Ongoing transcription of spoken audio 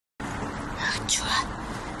좋아.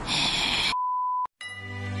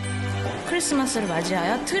 크리스마스를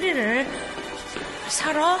맞이하여 트리를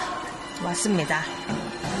사러 왔습니다.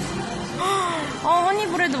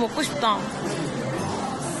 허니브레드 먹고 싶다.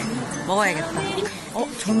 먹어야겠다.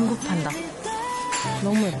 전구 판다.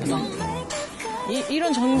 너무 예쁘다.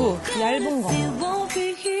 이런 전구 얇은 거.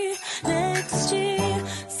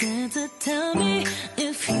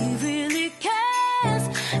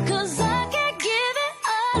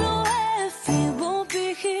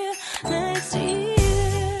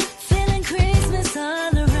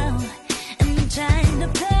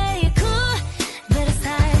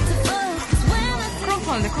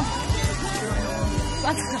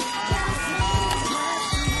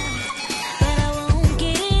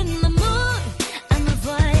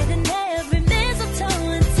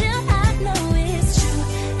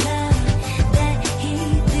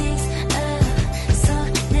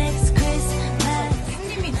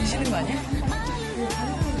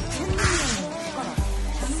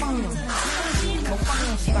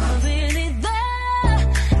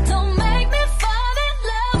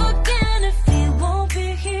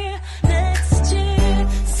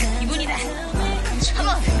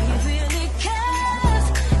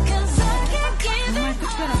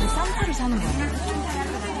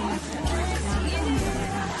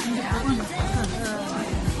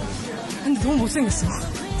 근데 너무 못생겼어.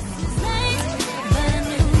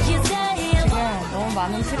 지금 너무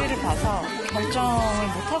많은 트리를 봐서 결정을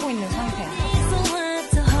못하고 있는 상태.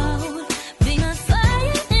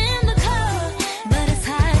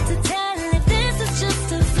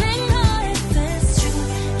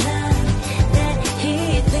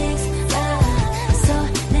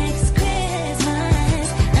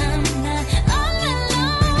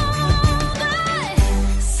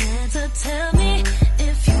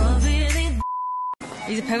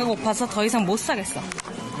 이제 배가 고파서 더 이상 못 사겠어.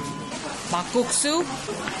 막국수,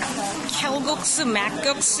 칼국수,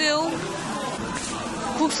 막국수.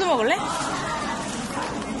 국수 먹을래?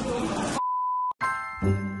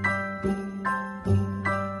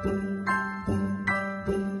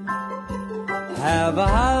 Have a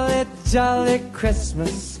holly jolly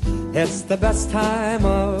Christmas. It's the best time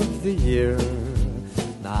of the year.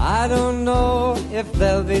 Now I don't know if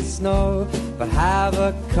there'll be snow, but have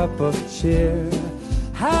a cup of cheer.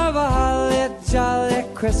 Have a holly jolly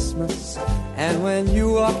Christmas. And when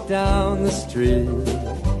you walk down the street,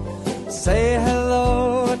 say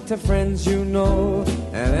hello to friends you know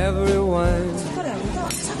and everyone.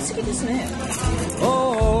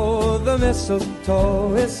 Oh, the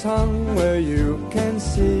mistletoe is hung where you can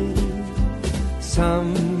see.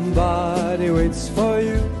 Somebody waits for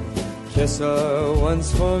you. Kiss her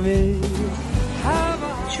once for me.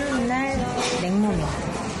 추운 날 냉모밀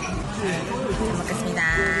먹겠습니다.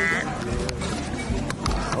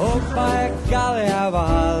 Oh, by golly, have a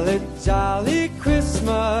holly jolly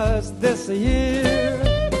Christmas this year.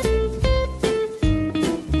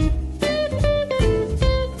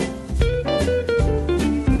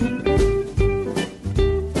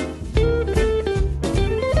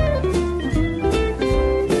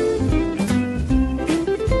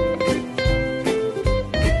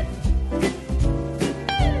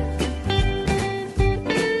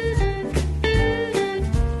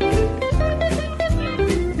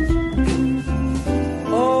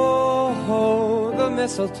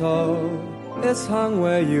 Mistletoe is hung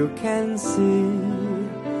where you can see.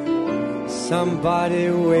 Somebody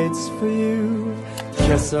waits for you.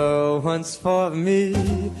 Kiss her once for me.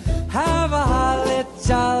 Have a holly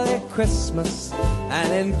jolly Christmas.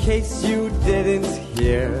 And in case you didn't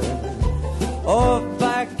hear, oh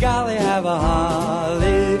by golly, have a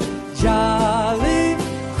holly jolly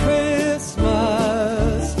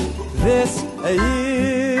Christmas this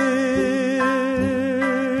year.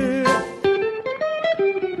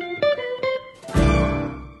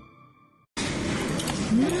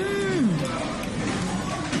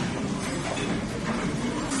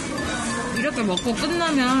 이렇게 먹고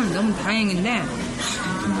끝나면 너무 다행인데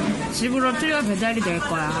집으로 트리가 배달이 될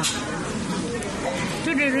거야.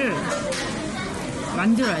 트리를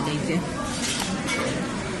만들어야 돼.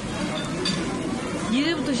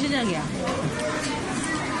 이제부터 시작이야.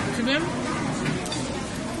 지금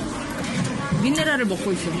미네랄을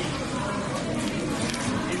먹고 있어.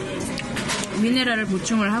 미네랄을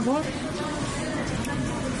보충을 하고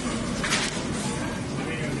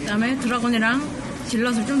그 다음에 드라곤이랑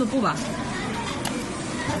질럿을 좀 더 뽑아.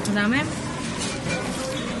 그 다음에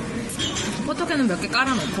포토캔은 몇 개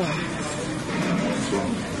깔아놓고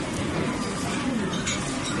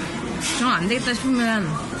정 안되겠다 싶으면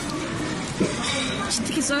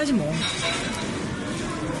스티키 써야지 뭐.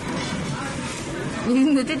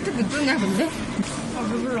 있는데 틱틱 그떠냐 근데? 아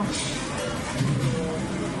배불러.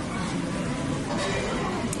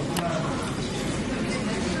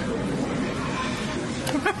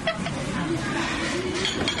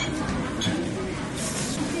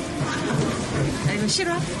 나 이거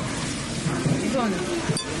싫어? 이건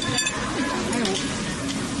아니,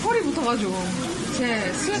 털이 붙어가지고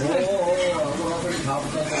제 스웨터에 다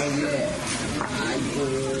붙었다 이게. 아이고.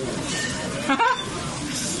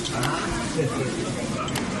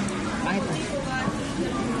 망했다.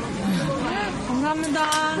 감사합니다.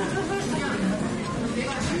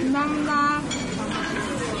 감사합니다.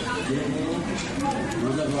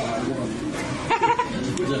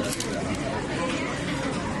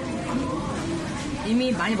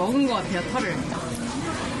 이미 많이 먹은 것 같아요, 털을.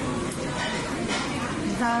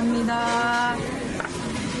 감사합니다.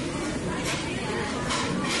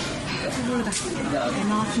 배부르다. 잘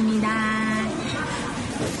먹었습니다.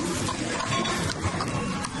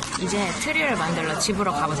 이제 트리를 만들러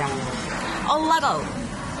집으로 가보자. 올라고!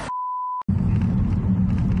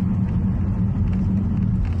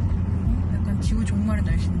 약간 지구 종말의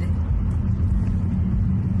날씨인데.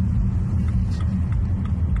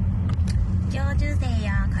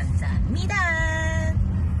 껴주세요. 감사합니다.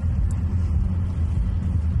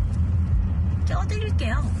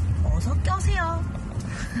 껴드릴게요. 어서 껴세요.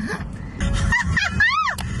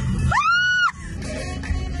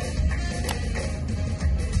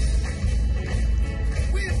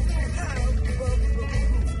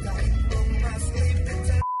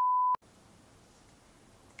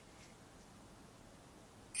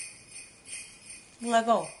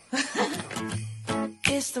 Lego.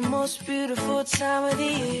 It's the most beautiful time of the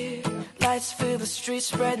year. Lights fill the streets,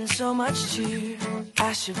 spreading so much cheer.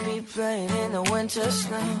 I should be playing in the winter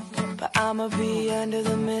snow, but I'ma be under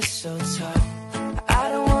the mistletoe.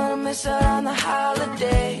 I don't wanna miss out on the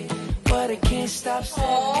holiday, but I can't stop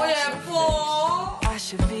staring at your face. I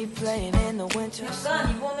should be playing in the winter snow.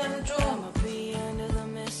 약간 이번에는 좀 I'ma be under the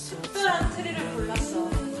mistletoe. 특별한 트리를 골랐어.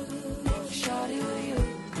 Shawty with you.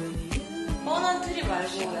 뻔한 트리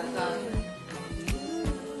말고 약간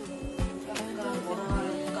뭐라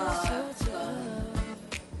그럴까 약간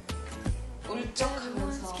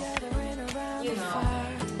울적하면서 you know.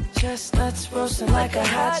 Chestnuts roasting like a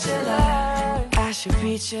hot July. I should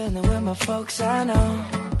be chilling with my folks, I know,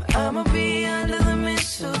 but I'ma be under the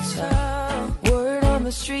mistletoe. Word on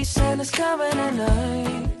the street, Santa's coming at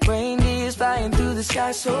night. Reindeers flying through the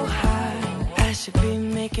sky so high. I should be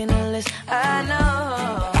making a list, I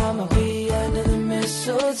know. I'ma be under the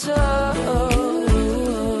mistletoe.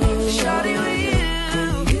 Shawty with you,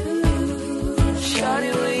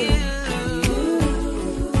 shawty with you,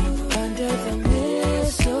 under the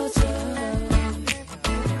mistletoe.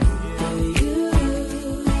 With you,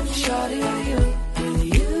 shawty with you,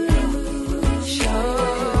 shawty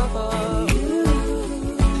with you,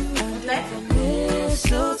 under the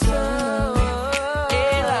mistletoe.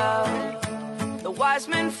 The wise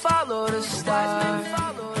men follow the star,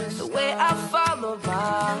 the way I follow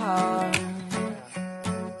my heart,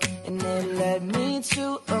 and it led me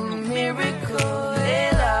to a miracle.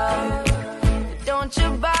 Hey, love, don't you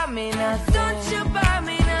buy me nothing, don't you buy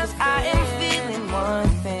me nothing. I am feeling one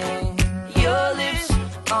thing, your lips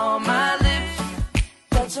on my lips.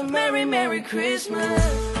 That's a merry, merry Christmas.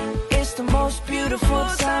 It's the most beautiful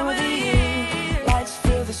time of the year. Lights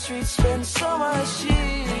fill the streets, spend so much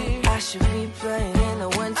cheer. I should be playing in the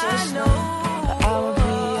winter snow, but I'll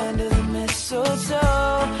be under the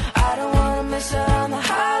mistletoe. I don't wanna miss out on the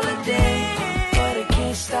holiday, but I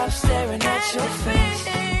can't stop staring at your face.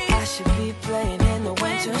 I should be playing in the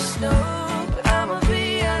winter snow, but I'ma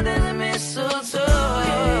be under the mistletoe.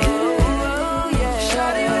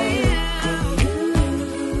 Shawty with you,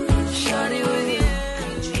 shawty with you.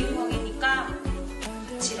 주인공이니까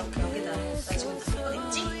같이 이렇게 여기다 나 지금 다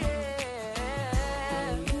했지?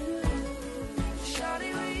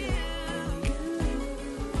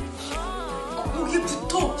 여기에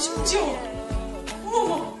붙어 심지어.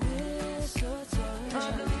 어머.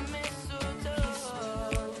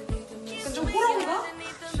 약간 좀 호러인가?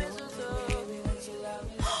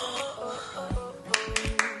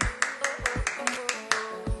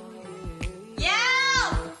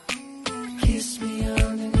 Kiss me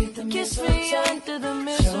underneath the mistletoe. Kiss me under the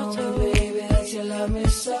mistletoe. Show me, baby, that you love me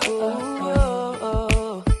so.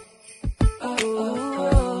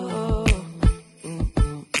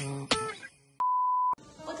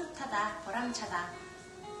 뿌듯하다, 보람차다.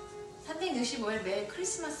 365일 매일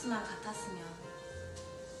크리스마스만 같았으면